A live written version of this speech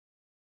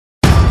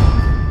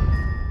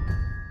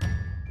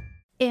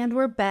And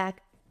we're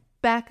back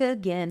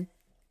again.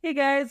 Hey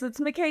guys, it's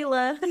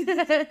Michaela.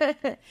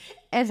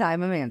 And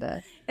I'm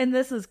Amanda. And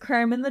this is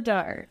Crime in the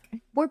Dark.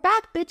 We're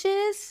back,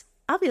 bitches.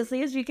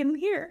 Obviously, as you can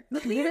hear.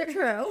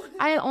 True.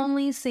 I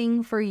only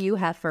sing for you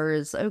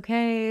heifers,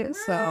 okay? Right.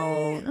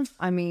 So,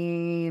 I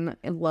mean,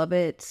 love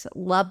it.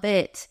 Love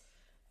it.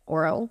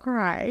 Or I'll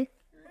cry.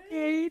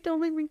 Okay, don't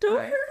make me don't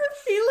hurt her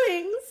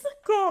feelings.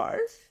 Gosh.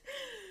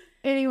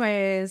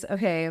 Anyways,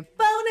 okay.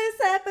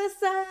 Bonus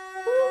episode.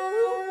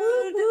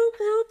 Whoop, whoop,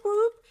 whoop,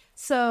 whoop.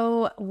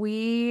 So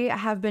we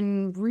have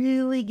been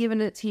really giving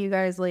it to you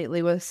guys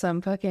lately with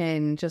some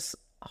fucking just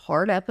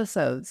hard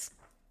episodes.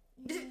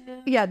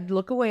 Yeah,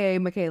 look away,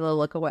 Michaela,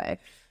 look away.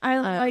 I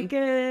like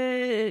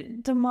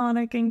it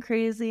demonic and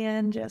crazy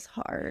and just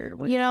hard.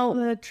 You know,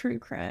 the true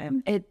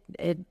crime. It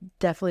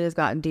definitely has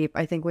gotten deep.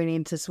 I think we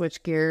need to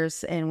switch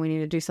gears and we need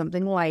to do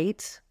something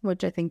light,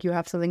 which I think you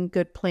have something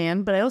good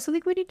planned. But I also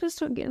think we need to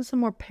start getting some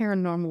more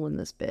paranormal in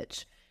this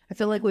bitch. I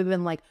feel like we've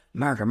been like,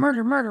 murder.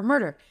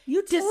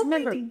 You told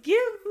me to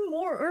give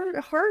more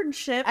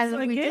hardships. And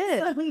we did.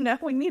 So now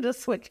we need to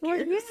switch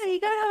gears. Yeah, you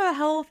gotta have a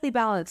healthy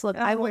balance. Look,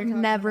 I will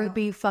never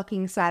be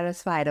fucking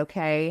satisfied,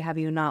 okay? Have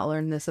you not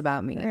learned this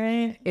about me?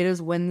 Right. It is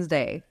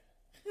Wednesday.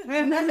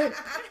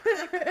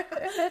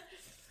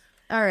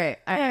 All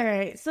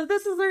right. So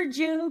this is our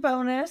June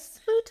bonus.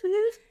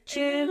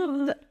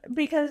 June,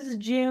 because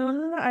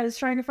June, I was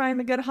trying to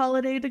find a good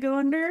holiday to go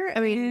under. I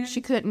mean,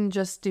 she couldn't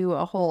just do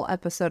a whole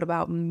episode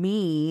about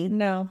me.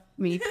 No.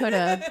 You could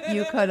have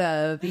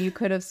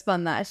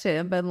spun that shit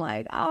and been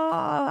like,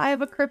 oh, I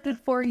have a cryptid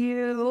for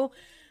you.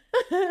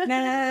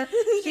 Nah,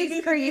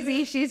 she's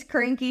crazy. She's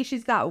cranky.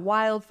 She's got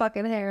wild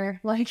fucking hair.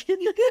 Like,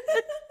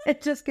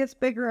 it just gets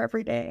bigger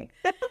every day.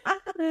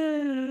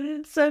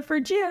 So for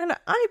June,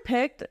 I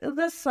picked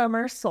the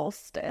summer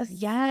solstice.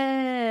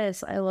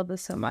 Yes, I love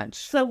this so much.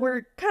 So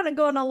we're kind of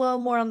going a little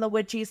more on the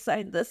witchy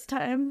side this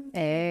time.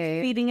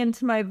 Hey. Feeding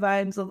into my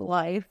vibes of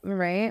life.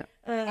 Right?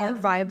 Our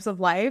vibes of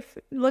life.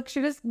 Look,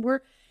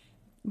 we're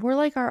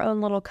like our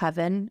own little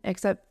coven,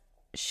 except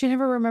she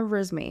never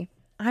remembers me.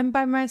 I'm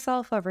by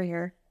myself over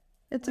here.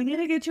 We need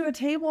to get you a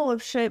table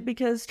of shit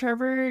because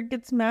Trevor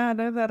gets mad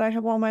that I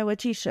have all my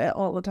witchy shit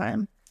all the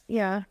time.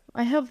 Yeah,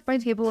 I have my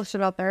table of shit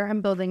out there.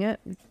 I'm building it.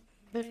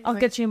 I'll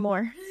get you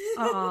more.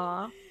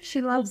 Aw.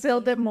 I'll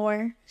build it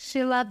more.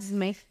 She loves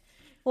me.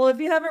 Well, if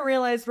you haven't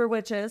realized, we're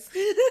witches.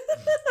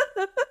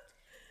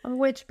 A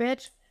witch,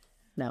 bitch.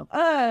 No.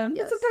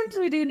 Yes. Sometimes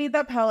we do need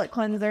that palate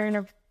cleanser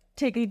and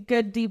take a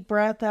good deep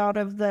breath out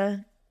of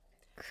the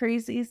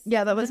crazies.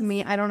 Yeah, that was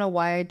me. I don't know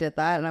why I did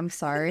that, and I'm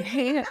sorry.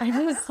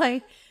 I was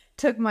like,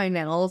 took my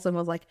nails and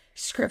was like,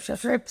 strip.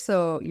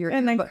 So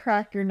and then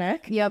crack your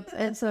neck. Yep.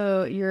 And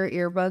so your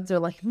earbuds are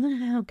like,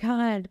 oh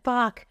God,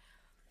 fuck.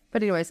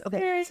 But anyways,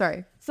 okay,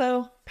 sorry.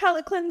 So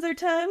palate cleanser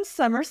time,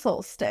 summer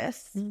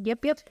solstice.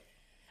 Yep.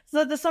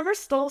 So the summer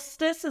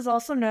solstice is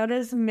also known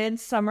as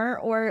midsummer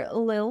or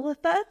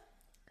Lilitha.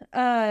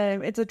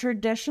 It's a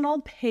traditional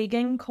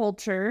pagan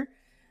culture,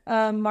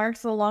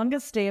 marks the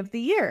longest day of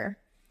the year.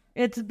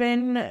 It's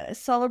been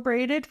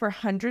celebrated for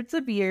hundreds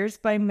of years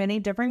by many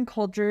different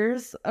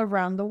cultures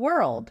around the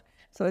world.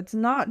 So it's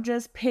not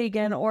just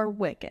pagan or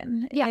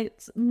Wiccan. Yeah.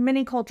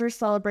 Many cultures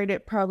celebrate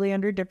it probably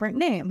under different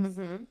names.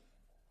 Mm-hmm.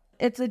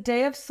 It's a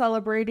day of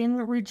celebrating,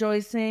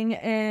 rejoicing,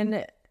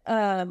 and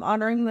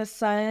honoring the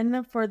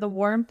sun for the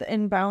warmth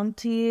and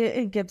bounty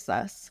it gives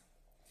us.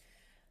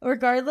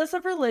 Regardless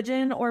of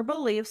religion or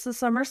beliefs, the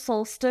summer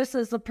solstice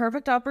is the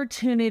perfect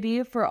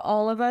opportunity for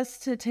all of us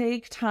to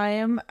take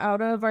time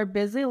out of our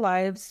busy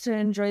lives to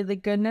enjoy the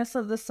goodness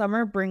of the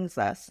summer brings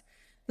us.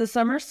 The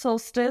summer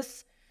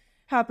solstice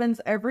happens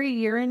every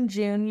year in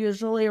June,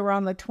 usually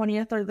around the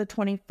 20th or the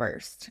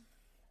 21st.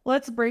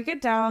 Let's break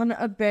it down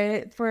a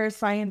bit for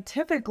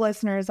scientific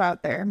listeners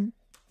out there.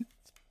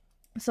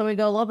 So we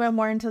go a little bit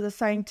more into the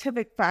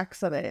scientific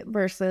facts of it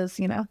versus,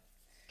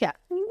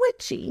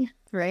 witchy,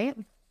 right?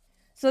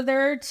 So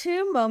there are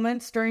two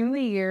moments during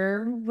the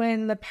year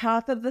when the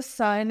path of the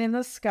sun in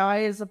the sky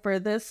is the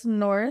furthest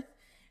north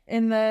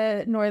in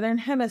the northern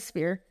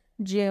hemisphere,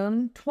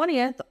 June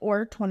 20th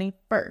or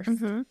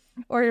 21st,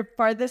 or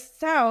farthest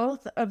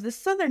south of the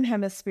southern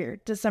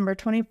hemisphere, December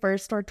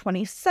 21st or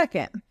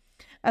 22nd.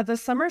 At the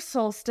summer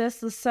solstice,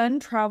 the sun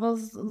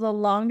travels the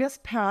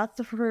longest path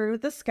through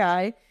the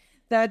sky,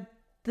 that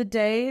the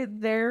day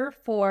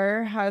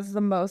therefore has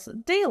the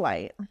most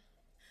daylight.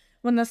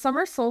 When the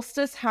summer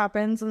solstice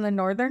happens in the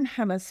northern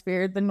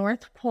hemisphere, the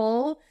North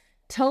Pole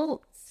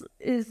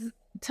is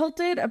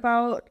tilted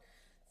about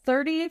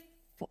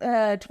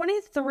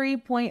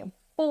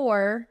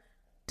 23.4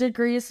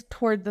 degrees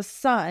toward the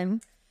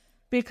sun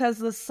because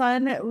the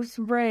sun's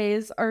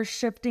rays are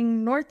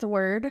shifting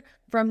northward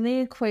from the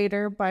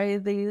equator by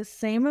the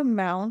same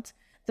amount.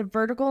 The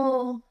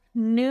vertical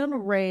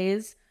noon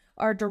rays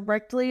are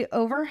directly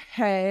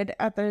overhead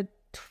at the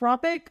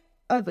Tropic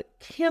of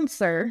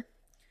Cancer.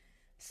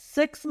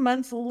 6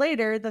 months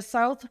later, the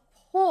South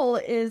Pole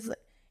is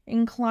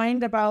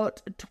inclined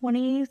about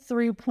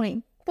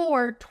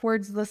 23.4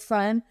 towards the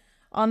sun,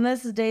 On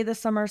this day, the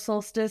summer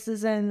solstice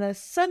is in the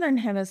southern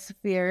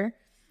hemisphere,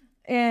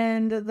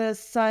 and the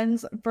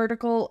sun's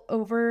vertical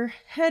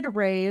overhead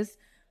rays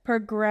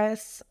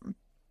progress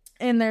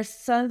in their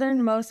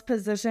southernmost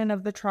position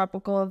of the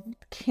tropical of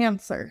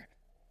Cancer.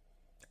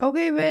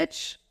 Okay,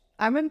 bitch.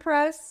 I'm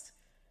impressed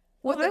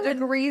with the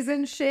degrees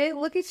and shit.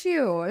 Look at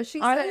you. She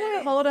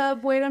said, hold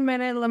up, wait a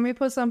minute. Let me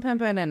put some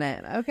pimpin' in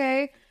it,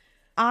 okay?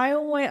 I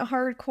went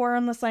hardcore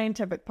on the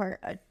scientific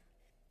part.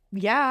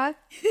 Yeah.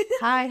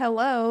 Hi,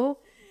 hello,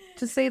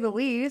 to say the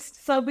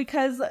least. So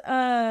because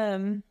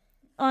on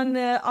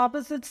the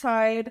opposite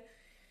side,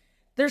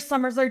 their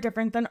summers are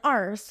different than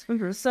ours.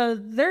 Mm-hmm. So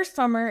their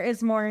summer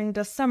is more in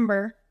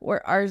December,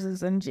 where ours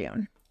is in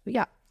June.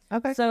 Yeah.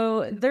 Okay.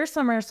 So their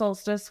summer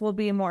solstice will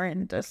be more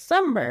in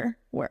December,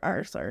 where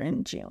ours are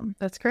in June.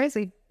 That's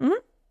crazy.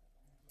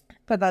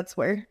 But that's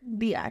where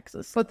the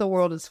axis. But the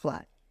world is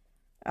flat.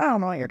 I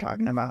don't know what you're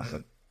talking about.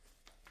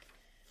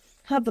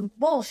 That's a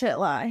bullshit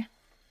lie.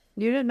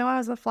 You didn't know I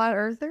was a flat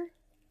earther?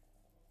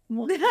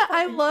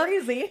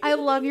 Crazy. I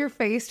love your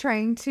face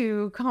trying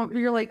to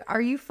you're like, are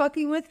you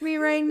fucking with me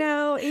right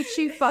now? Is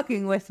she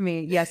fucking with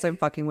me? Yes, I'm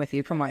fucking with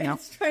you. Come on now.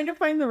 Trying to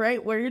find the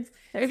right words.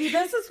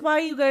 This is why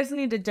you guys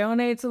need to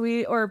donate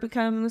or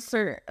become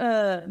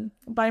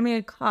buy me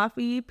a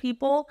coffee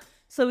people,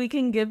 so we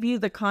can give you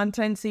the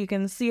content so you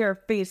can see our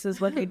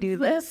faces when they do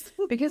this.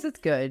 Because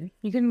it's good.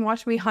 You can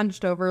watch me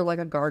hunched over like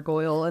a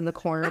gargoyle in the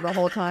corner the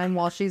whole time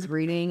while she's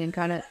reading and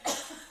kind of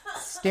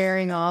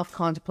staring off,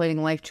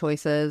 contemplating life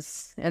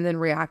choices, and then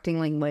reacting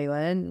like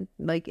Layla. And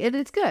like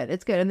it's good.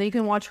 It's good. And then you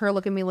can watch her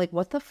look at me like,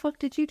 what the fuck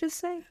did you just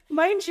say?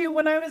 Mind you,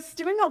 when I was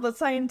doing all the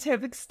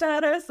scientific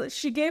status,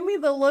 she gave me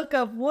the look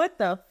of, what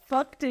the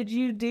fuck did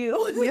you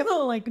do? Yep.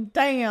 Like,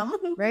 damn.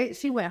 Right?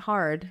 She went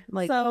hard.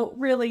 Like, so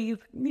really,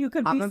 you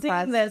could I'm be seeing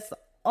impressed. this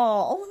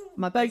all,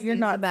 but you're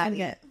not a seeing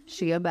baddie. it.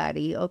 She a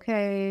baddie.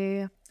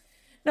 Okay.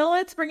 Now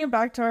let's bring it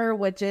back to our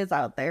witches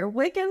out there.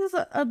 Wiccans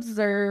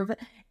observe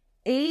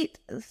 8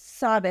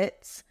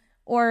 Sabbats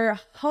or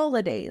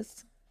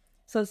holidays.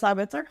 So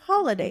Sabbats are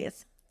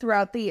holidays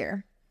throughout the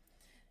year.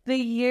 The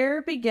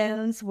year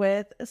begins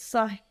with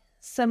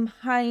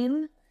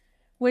Samhain,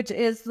 which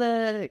is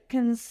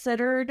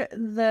considered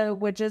the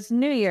witches'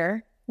 New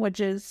Year, which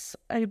is,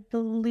 I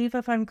believe,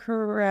 if I'm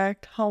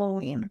correct,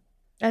 Halloween.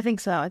 I think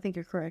so. I think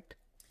you're correct.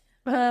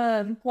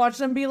 Watch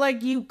them be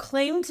like, you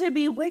claim to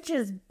be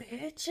witches,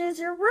 bitches,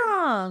 you're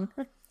wrong.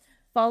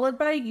 Followed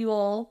by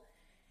Yule,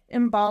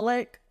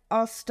 Imbolc,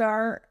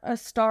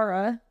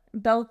 Astara,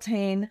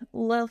 Beltane,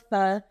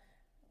 Litha.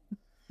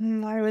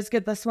 I always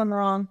get this one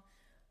wrong.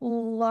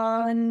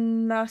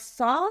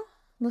 Lasonda?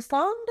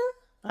 Lasonda?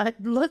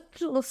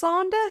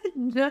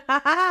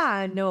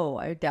 No,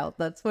 I doubt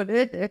that's what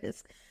it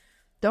is.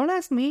 Don't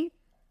ask me.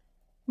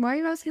 Why are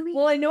you asking me?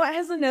 Well, I know it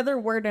has another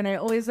word, and I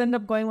always end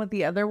up going with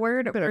the other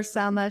word. Better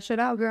sound that shit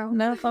out, girl.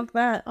 No, fuck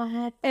that.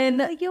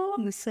 And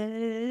You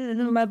said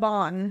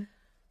Mabon.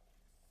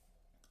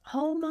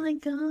 Oh my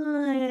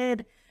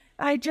god.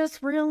 I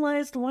just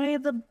realized why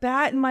the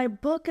bat in my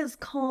book is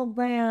called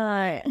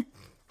that.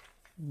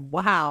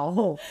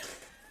 wow.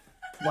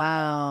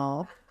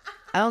 Wow.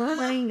 Oh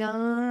my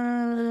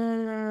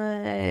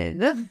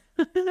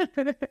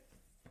god.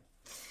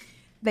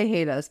 They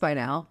hate us by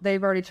now.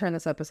 They've already turned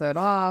this episode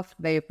off.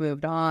 They've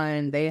moved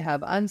on. They have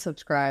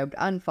unsubscribed,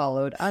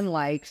 unfollowed,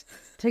 unliked,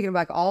 taken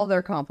back all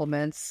their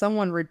compliments.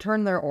 Someone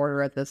returned their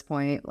order at this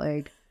point.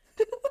 Like,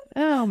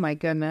 oh my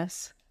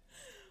goodness.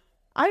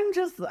 I'm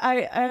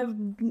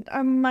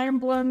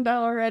mind blown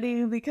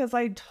already because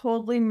I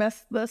totally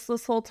missed this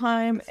whole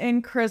time,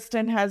 and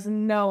Kristen has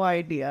no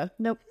idea.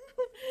 Nope.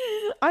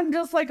 I'm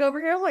just like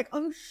over here like,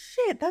 oh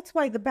shit, that's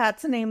why the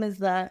bat's name is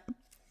that.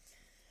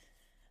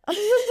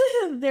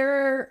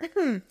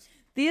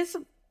 These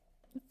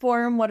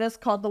form what is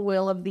called the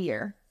Wheel of the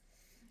Year.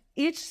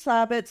 Each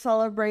Sabbath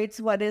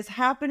celebrates what is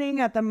happening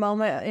at the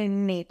moment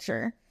in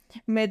nature.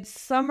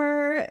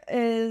 Midsummer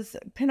is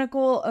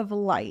pinnacle of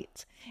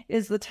light,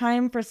 is the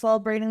time for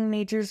celebrating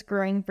nature's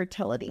growing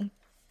fertility.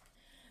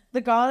 The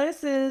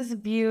goddess is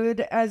viewed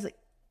as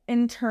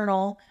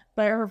internal,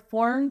 but her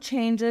form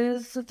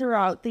changes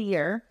throughout the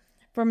year,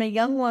 from a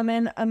young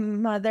woman, a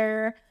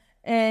mother,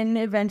 and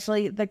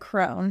eventually the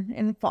crone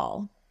in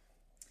fall.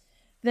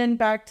 Then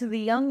back to the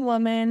young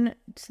woman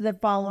to the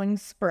following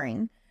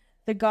spring.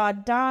 The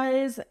god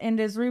dies and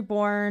is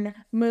reborn,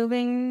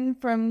 moving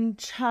from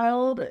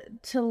child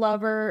to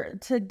lover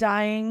to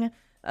dying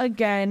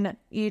again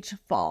each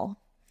fall,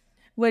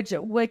 which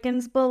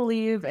Wiccans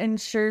believe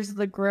ensures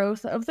the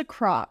growth of the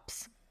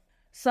crops.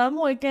 Some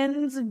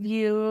Wiccans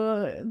view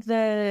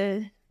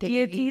the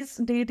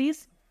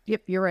deities,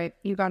 Yep, you're right.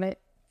 You got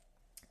it.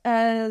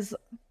 as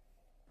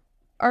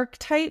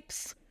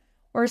archetypes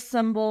or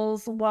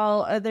symbols,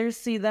 while others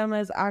see them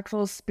as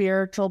actual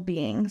spiritual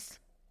beings.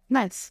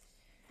 Nice.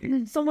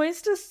 Some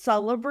ways to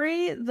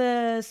celebrate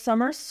the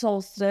summer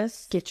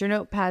solstice. Get your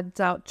notepads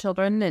out,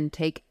 children, and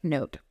take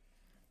note.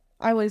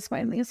 I always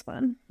find these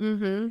fun.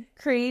 Mm-hmm.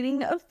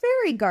 Creating a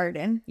fairy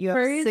garden. You have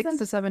Fairies 6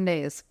 to 7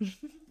 days.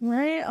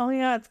 Right? Oh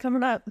yeah, it's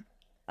coming up.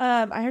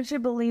 I actually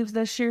believe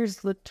this year's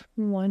the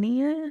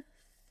 20th.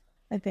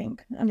 I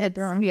think.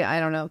 Yeah, I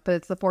don't know, but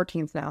it's the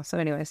 14th now. So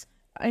anyways.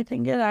 I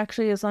think it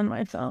actually is on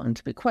my phone,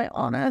 to be quite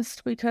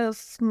honest,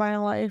 because my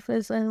life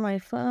is in my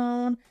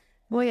phone.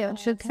 Well, yeah, it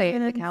should say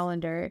in the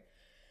calendar.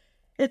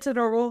 It's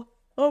adorable.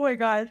 Oh my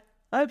god.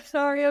 I'm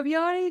sorry, I'm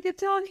yawning and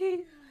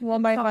talking. Well,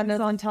 my phone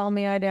doesn't tell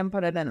me I didn't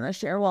put it in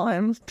this year. Well,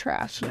 I'm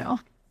trash now.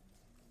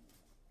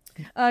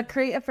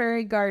 Create a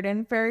fairy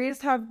garden.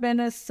 Fairies have been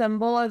a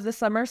symbol of the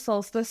summer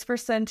solstice for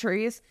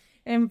centuries.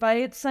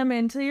 Invite some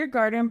into your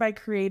garden by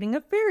creating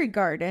a fairy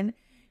garden.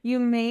 You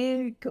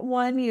make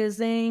one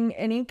using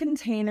any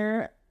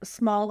container,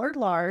 small or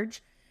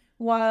large.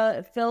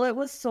 Fill it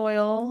with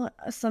soil,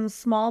 some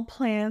small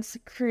plants.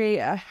 Create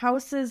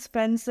houses,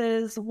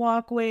 fences,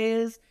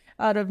 walkways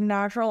out of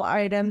natural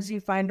items you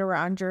find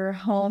around your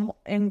home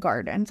and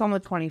garden. It's on the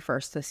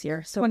 21st this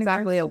year, so 21st.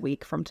 Exactly a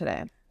week from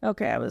today.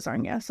 Okay, I was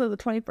wrong. Yeah, so the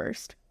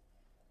 21st.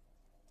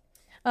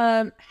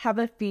 Have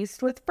a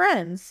feast with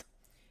friends.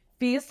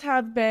 Feasts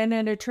have been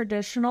a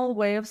traditional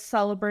way of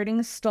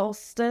celebrating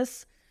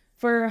solstice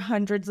for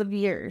hundreds of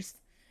years.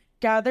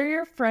 Gather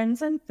your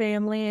friends and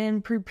family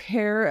and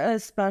prepare a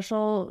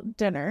special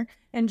dinner.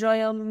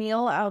 Enjoy a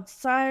meal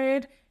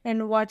outside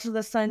and watch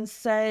the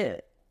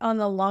sunset on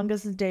the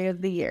longest day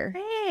of the year.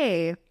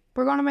 Hey,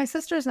 we're going to my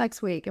sister's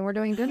next week and we're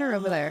doing dinner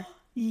over there.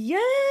 Yes!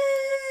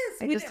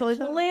 I We just just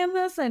totally planned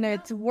this and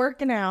it's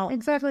working out.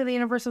 Exactly. The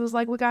universe was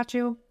like, we got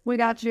you. We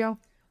got you.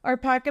 Or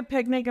pack a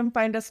picnic and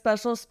find a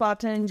special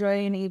spot to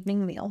enjoy an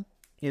evening meal.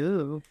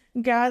 Ooh.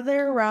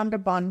 Gather around a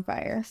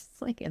bonfire.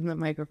 It's like in the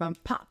microphone.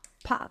 Pop,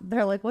 pop.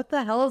 They're like, what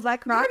the hell is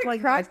that crack?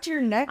 Like, Cracked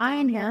your neck.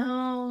 I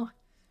know.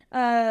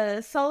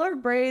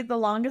 Celebrate the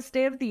longest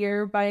day of the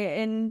year by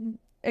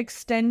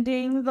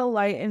extending the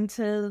light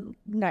into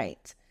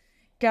night.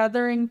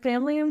 Gathering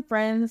family and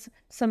friends,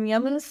 some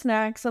yummy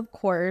snacks, of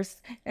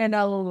course, and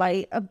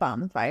light a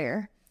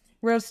bonfire.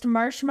 Roast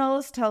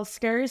marshmallows, tell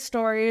scary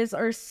stories,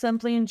 or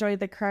simply enjoy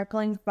the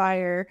crackling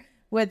fire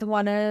with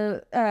one.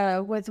 I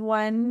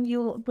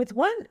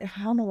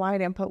don't know why I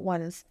didn't put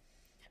ones.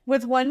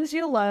 With ones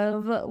you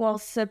love while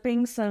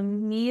sipping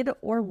some mead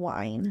or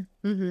wine.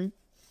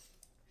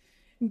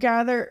 Mm-hmm.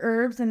 Gather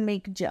herbs and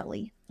make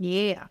jelly.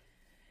 Yeah.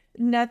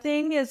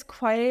 Nothing is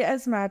quite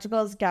as magical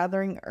as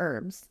gathering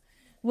herbs.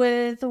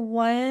 With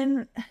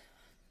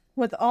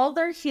all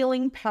their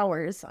healing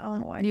powers. I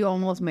don't know why. You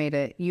almost made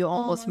it. You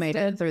almost made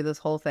it through this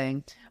whole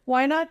thing.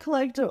 Why not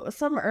collect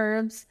some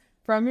herbs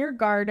from your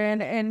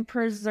garden and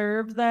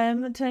preserve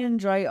them to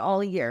enjoy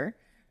all year?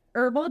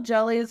 Herbal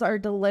jellies are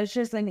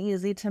delicious and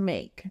easy to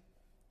make.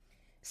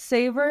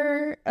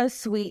 Savor a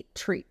sweet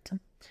treat.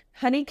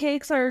 Honey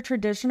cakes are a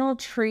traditional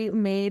treat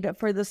made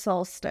for the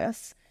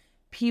solstice.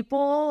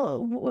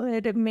 People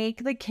would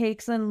make the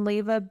cakes and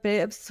leave a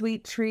bit of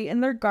sweet treat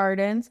in their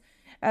gardens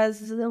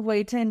as a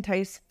way to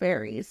entice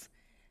fairies.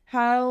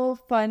 How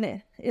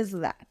fun is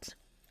that?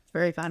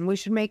 Very fun. We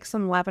should make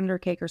some lavender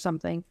cake or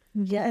something.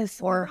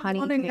 Yes. Or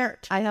honey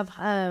cake. I have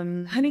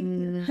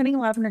honey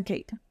lavender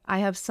cake. I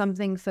have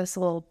something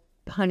thistle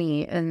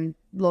honey and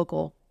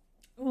local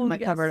on my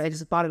cupboard. I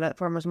just bought it at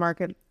farmer's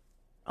market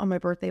on my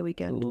birthday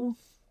weekend. Ooh.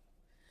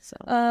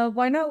 So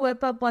why not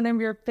whip up one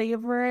of your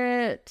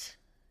favorite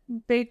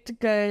baked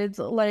goods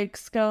like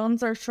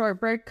scones or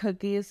shortbread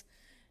cookies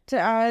to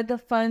add a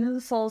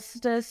fun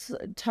solstice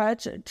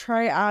touch?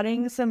 Try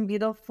adding some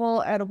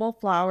beautiful edible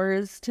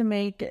flowers to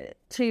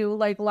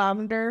like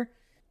lavender,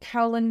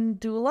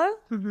 calendula,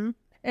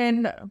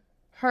 and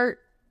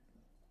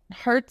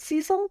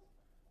heartseasel.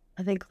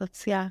 I think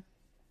that's, yeah.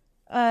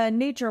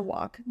 Nature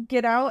walk.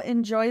 Get out,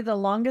 enjoy the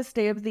longest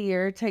day of the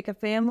year. Take a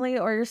family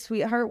or your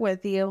sweetheart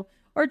with you,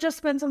 or just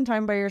spend some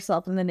time by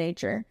yourself in the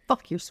nature.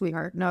 Fuck your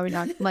sweetheart. No,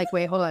 not like,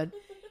 wait, hold on.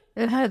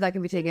 That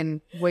can be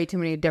taken way too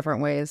many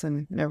different ways,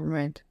 and never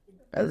mind.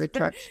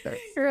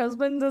 Your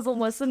husband doesn't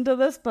listen to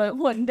this, but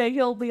one day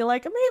he'll be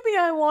like, maybe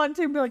I want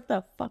to. Be like,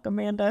 the fuck,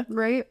 Amanda.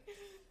 Right?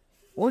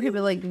 Or he'll be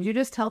like, did you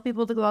just tell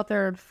people to go out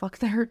there and fuck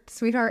their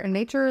sweetheart in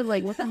nature?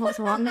 Like, what the hell's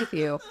wrong with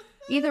you?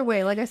 Either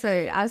way, like I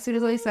said, as soon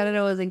as I said it,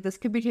 I was like, this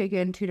could be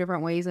taken two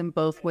different ways, and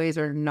both ways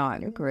are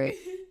not great.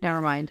 Never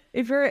mind.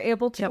 If you're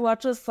able to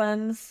watch a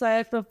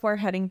sunset before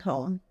heading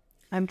home,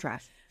 I'm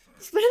trash.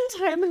 Spend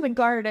time in the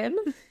garden.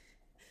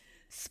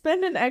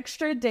 Spend an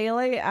extra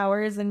daylight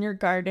hours in your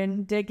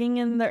garden. Digging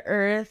in the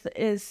earth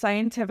is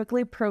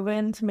scientifically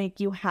proven to make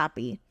you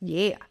happy.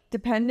 Yeah.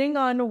 Depending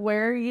on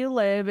where you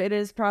live, it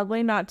is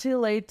probably not too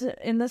late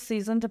in the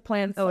season to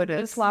plant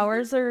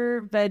flowers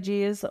or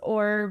veggies,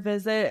 or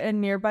visit a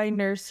nearby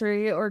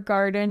nursery or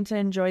garden to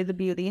enjoy the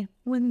beauty.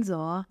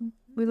 Windsor.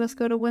 We must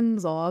go to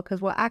Windsor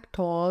because we're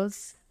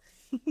actors.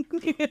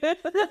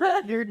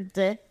 You're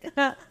dick.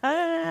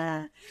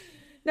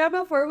 Now,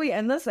 before we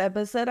end this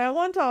episode, I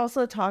want to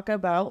also talk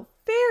about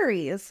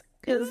fairies,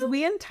 because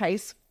we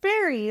entice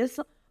fairies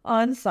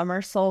on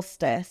summer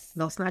solstice.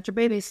 They'll snatch your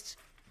babies.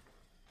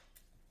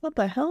 What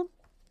the hell?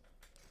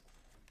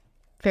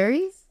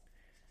 Fairies?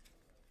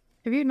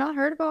 Have you not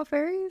heard about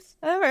fairies?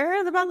 I've never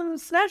heard about them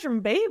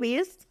snatching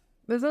babies.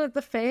 Isn't it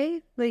the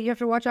Fae that you have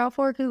to watch out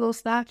for because they'll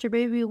snatch your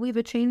baby and leave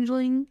a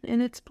changeling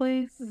in its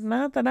place?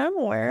 Not that I'm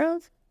aware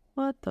of.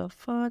 What the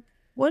fuck?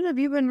 What have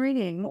you been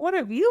reading? What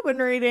have you been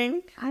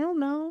reading? I don't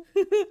know.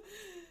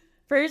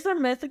 Fairies are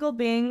mythical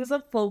beings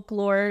of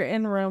folklore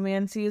and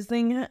romance,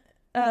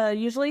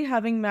 usually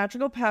having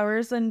magical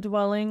powers and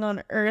dwelling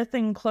on Earth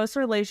in close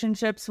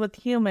relationships with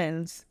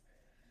humans.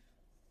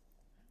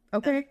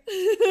 Okay.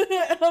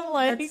 I'm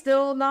like, That's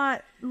still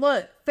not...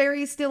 Look,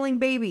 fairies stealing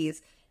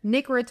babies.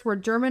 Nickritz were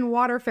German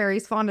water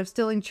fairies fond of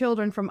stealing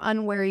children from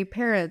unwary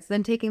parents,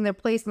 then taking their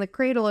place in the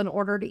cradle in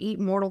order to eat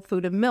mortal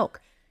food and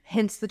milk.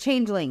 Hence the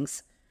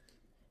changelings.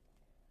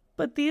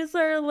 but these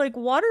are like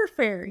water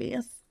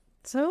fairies.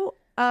 So,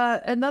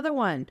 another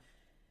one.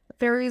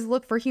 Fairies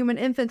look for human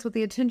infants with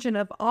the intention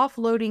of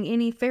offloading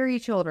any fairy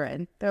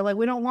children. They're like,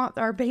 we don't want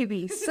our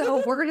babies,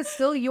 so we're going to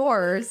steal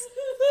yours.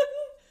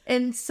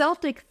 In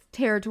Celtic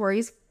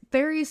territories,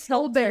 fairies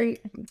stole berries.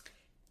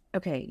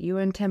 Okay, you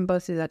and Tim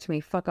both do that to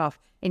me. Fuck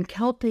off. In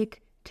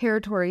Celtic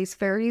territories,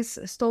 fairies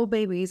stole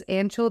babies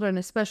and children,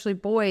 especially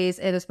boys,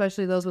 and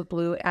especially those with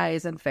blue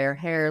eyes and fair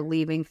hair,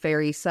 leaving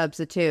fairy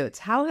substitutes.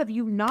 How have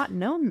you not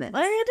known this?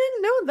 I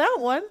didn't know that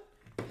one.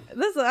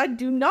 This I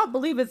do not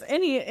believe it's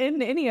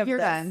in any of You're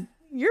this. done.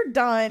 You're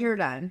done. You're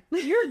done.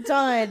 You're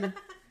done.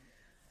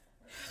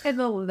 And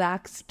the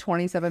next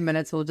 27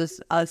 minutes will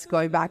just us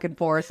going back and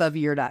forth of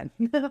you're done.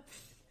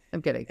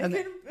 I'm kidding.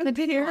 Okay.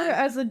 Appear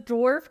as a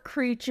dwarf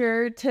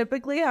creature,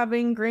 typically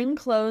having green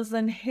clothes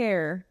and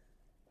hair,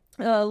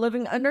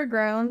 living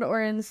underground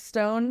or in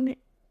stone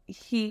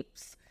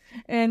heaps,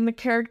 and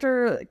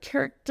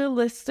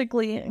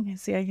characteristically, I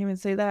can't even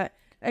say that,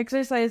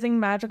 exercising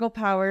magical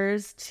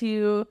powers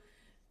to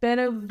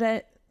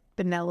benevolent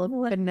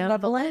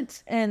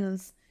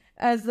ends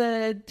as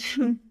a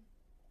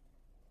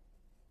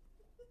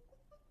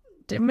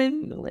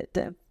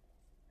diminutive.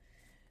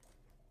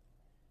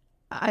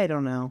 I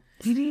don't know.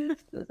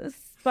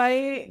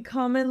 Spite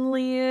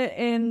commonly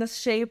in the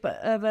shape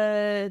of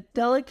a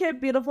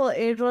delicate, beautiful,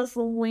 ageless,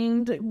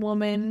 winged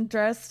woman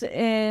dressed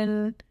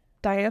in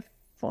diaphanous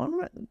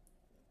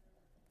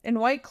in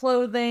white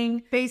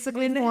clothing,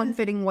 Basically,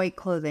 form-fitting white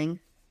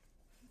clothing.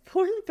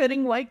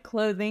 Form-fitting white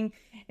clothing,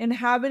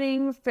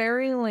 inhabiting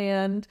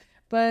fairyland,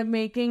 but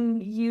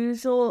making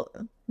usual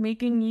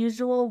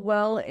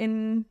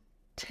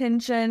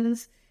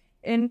well-intentions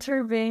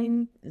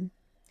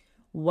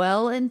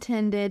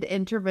Well-intended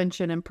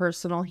intervention in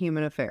personal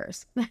human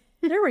affairs.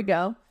 There we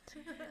go.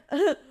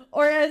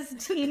 Or as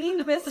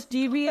teeny,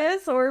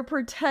 mischievous, or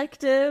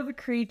protective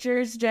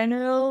creatures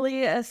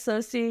generally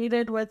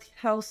associated with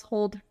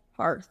household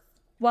hearth.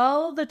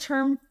 While the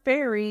term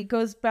fairy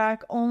goes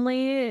back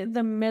only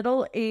the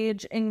Middle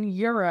Age in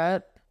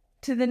Europe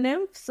to the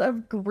nymphs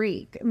of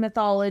Greek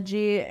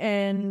mythology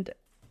and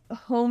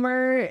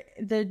Homer,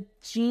 the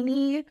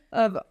genii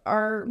of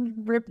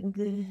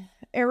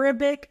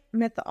Arabic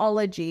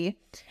mythology,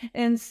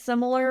 and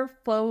similar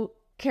folk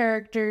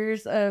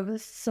characters of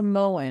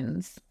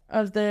Samoans,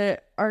 of the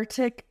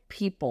Arctic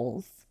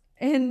peoples,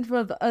 and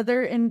of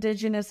other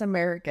indigenous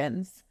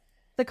Americans.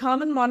 The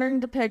common modern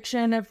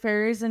depiction of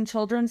fairies in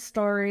children's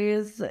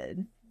stories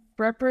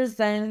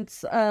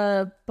represents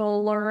a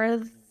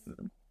bowdlerization?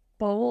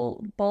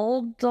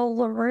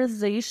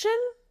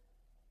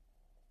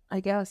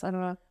 I guess. I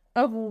don't know.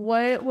 Of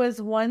what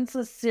was once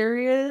a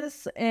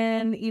serious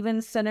and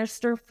even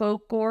sinister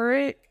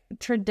folkloric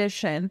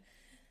tradition.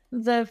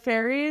 The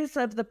fairies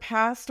of the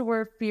past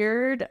were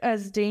feared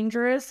as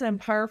dangerous and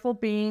powerful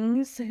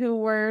beings who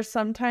were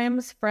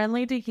sometimes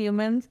friendly to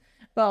humans,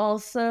 but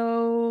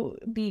also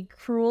be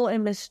cruel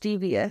and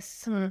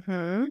mischievous.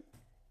 Mm-hmm.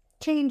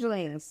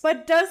 Changelings.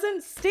 But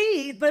doesn't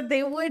state that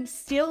they would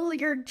steal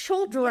your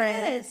children.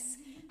 Yes.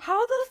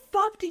 How the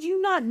fuck did you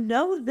not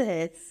know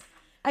this?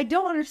 I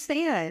don't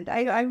understand.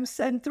 I'm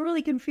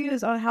thoroughly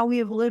confused on how we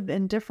have lived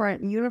in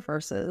different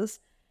universes.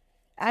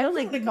 I don't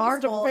think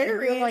Marvel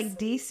is like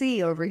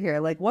DC over here.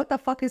 Like, what the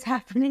fuck is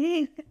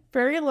happening?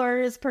 Fairy lore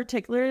is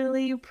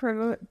particularly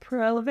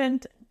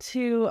prevalent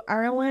to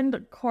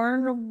Ireland,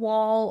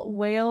 Cornwall,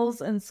 Wales,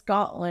 and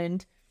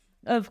Scotland.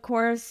 Of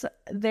course,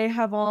 they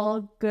have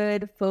all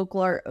good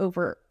folklore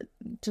overall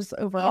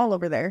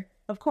over there.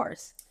 Of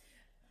course.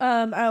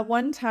 At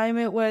one time,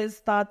 it was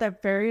thought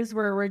that fairies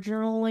were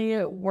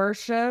originally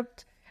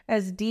worshipped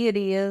as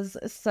deities,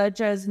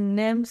 such as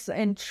nymphs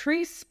and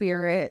tree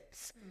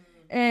spirits,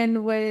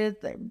 and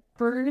with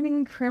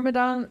burning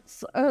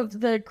credence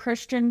of the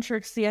Christian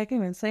church. See, I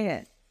can't even say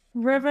it.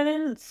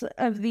 Revenants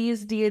of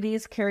these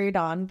deities carried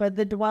on, but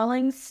the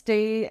dwelling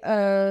state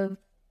of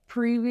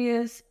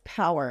previous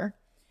power.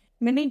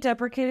 Many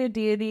deprecated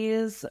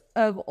deities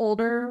of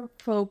older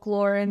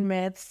folklore and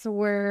myths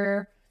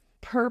were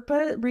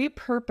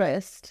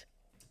repurposed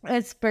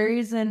as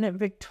fairies in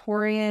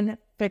Victorian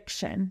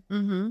fiction.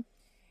 Mm-hmm.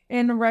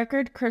 In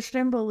record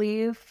Christian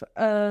belief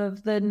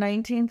of the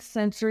 19th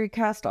century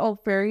cast all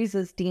fairies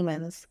as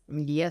demons.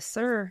 Yes,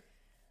 sir.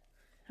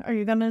 Are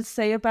you going to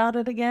say about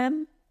it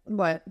again?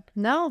 What?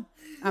 No,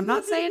 I'm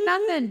not saying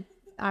nothing.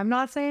 I'm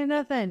not saying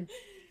nothing.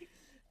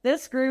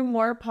 This grew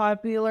more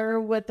popular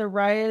with the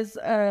rise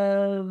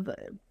of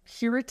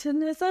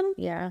Puritanism.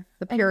 Yeah.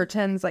 The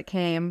Puritans that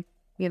came,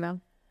 you know.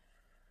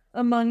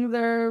 Among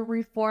the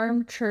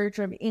Reformed Church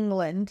of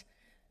England.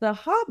 The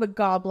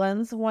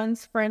hobgoblins,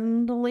 once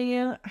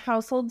friendly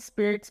household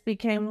spirits,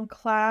 became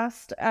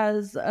classed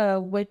as a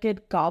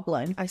wicked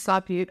goblin. I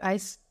started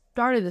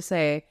to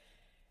say,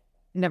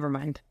 never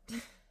mind.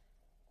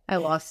 I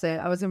lost it.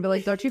 I was gonna be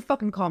like, don't you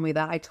fucking call me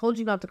that. I told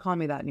you not to call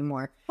me that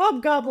anymore.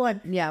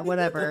 Hobgoblin. Yeah,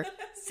 whatever.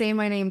 Say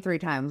my name 3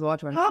 times.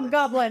 Watch one.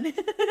 Hobgoblin.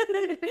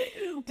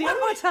 One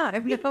more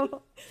time. You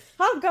know?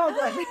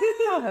 Hobgoblin.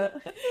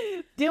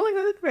 Dealing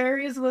with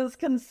fairies was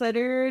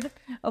considered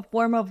a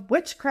form of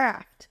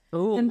witchcraft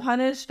and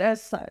punished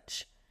as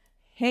such.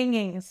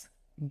 Hangings.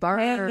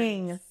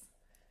 Hangings.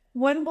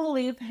 One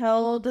belief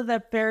held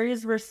that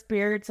fairies were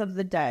spirits of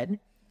the dead.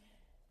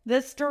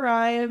 This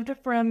derived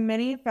from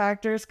many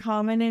factors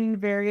common in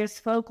various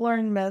folklore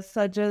and myths,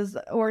 such as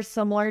or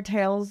similar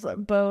tales,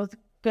 both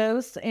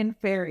ghosts and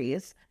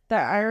fairies. The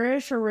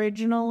Irish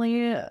origin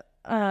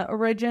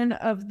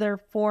of their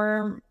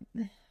form.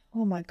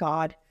 Oh my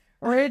God!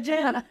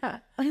 Origin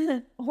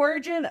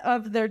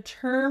of their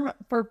term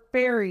for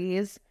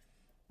fairies,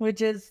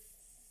 which is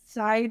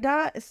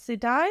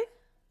Sidai.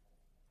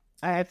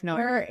 I have no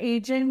Are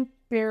ancient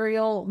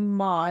burial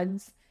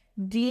mods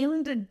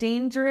deemed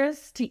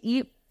dangerous to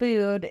eat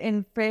food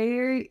in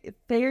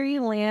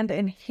fairyland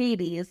and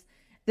Hades.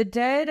 The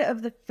dead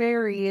of the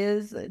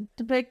fairies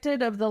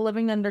depicted of the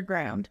living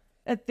underground.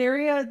 A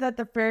theory that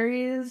the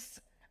fairies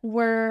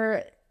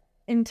were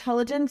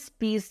intelligent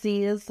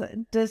species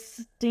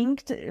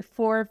distinct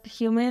for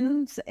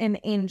humans and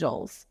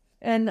angels.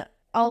 An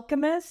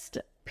alchemist,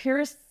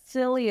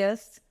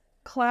 Paracelsus,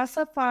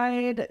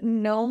 classified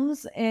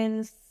gnomes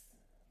and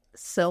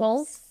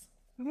Sylphs.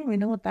 I don't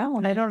even know what that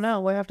one I is. don't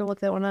know. We have to look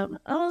that one up.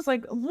 I was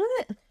like,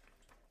 what?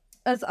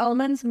 As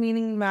elements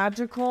meaning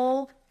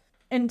magical,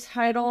 and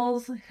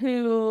titles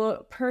who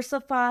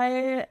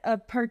personify a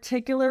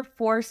particular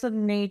force of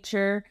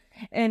nature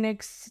and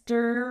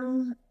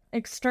extern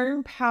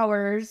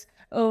powers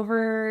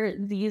over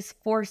these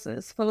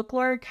forces.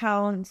 Folklore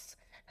accounts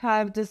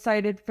have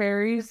decided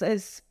fairies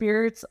as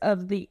spirits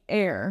of the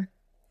air.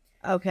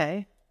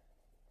 Okay.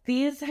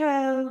 These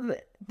have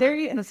there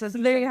you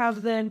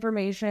have the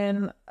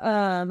information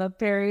of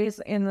fairies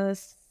in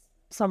the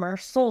summer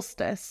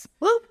solstice.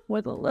 Whoop.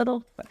 With a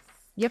little.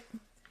 Yep.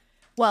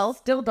 Well,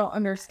 Still don't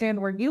understand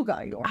where you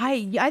got yours.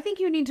 I think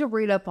you need to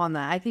read up on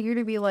that. I think you're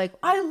gonna be like,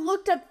 I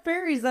looked up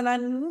fairies and I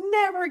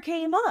never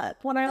came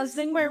up when I was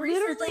doing my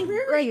research. on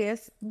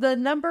fairies. the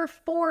number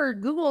 4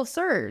 Google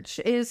search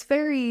is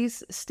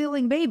fairies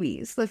stealing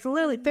babies. That's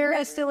literally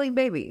fairies stealing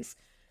babies.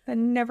 That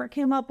never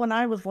came up when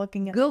I was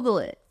looking at. Google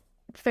it.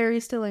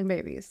 Fairies stealing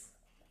babies.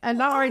 And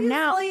not right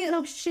now.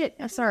 No shit.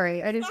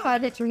 Sorry. I didn't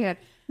hit your hand.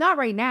 Not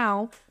right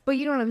now, but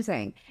you know what I'm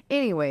saying.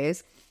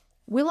 Anyways,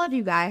 we love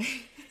you guys.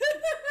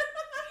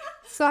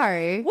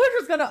 Sorry. We're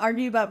just gonna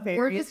argue about fairies.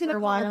 We're just going to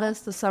call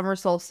this the summer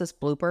solstice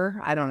blooper.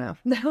 I don't know.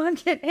 No, I'm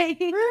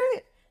kidding.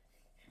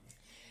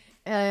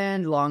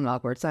 And long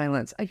awkward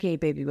silence. A gay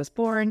baby was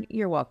born.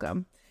 You're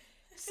welcome.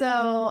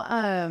 So,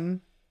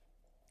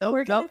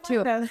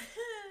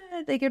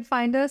 they can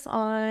find us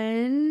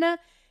on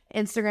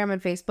Instagram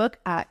and Facebook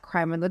at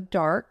Crime in the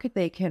Dark.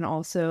 They can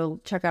also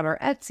check out our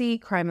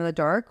Etsy, Crime in the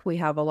Dark. We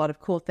have a lot of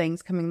cool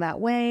things coming that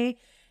way.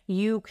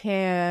 You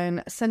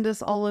can send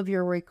us all of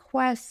your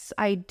requests,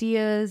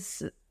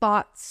 ideas,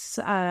 thoughts,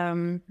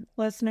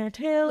 listener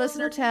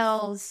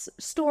tales,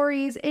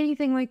 stories,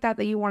 anything like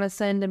that you want to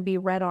send and be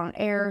read on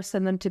air.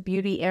 Send them to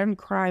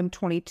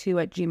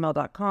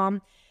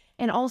beautyandcrime22@gmail.com.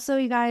 And also,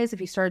 you guys, if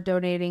you start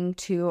donating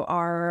to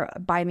our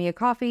Buy Me a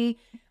Coffee,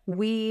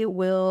 we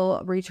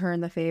will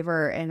return the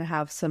favor and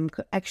have some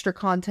extra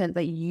content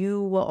that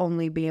you will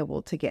only be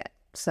able to get.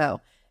 So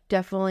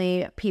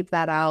definitely peep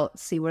that out,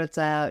 see what it's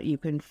at. You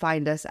can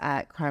find us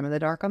at Crime in the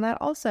Dark on that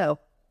also.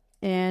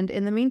 And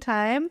in the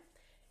meantime,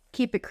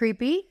 keep it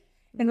creepy.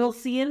 And we'll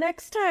see you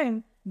next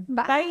time.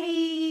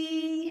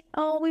 Bye.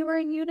 Oh, we were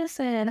in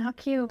unison. How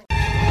cute.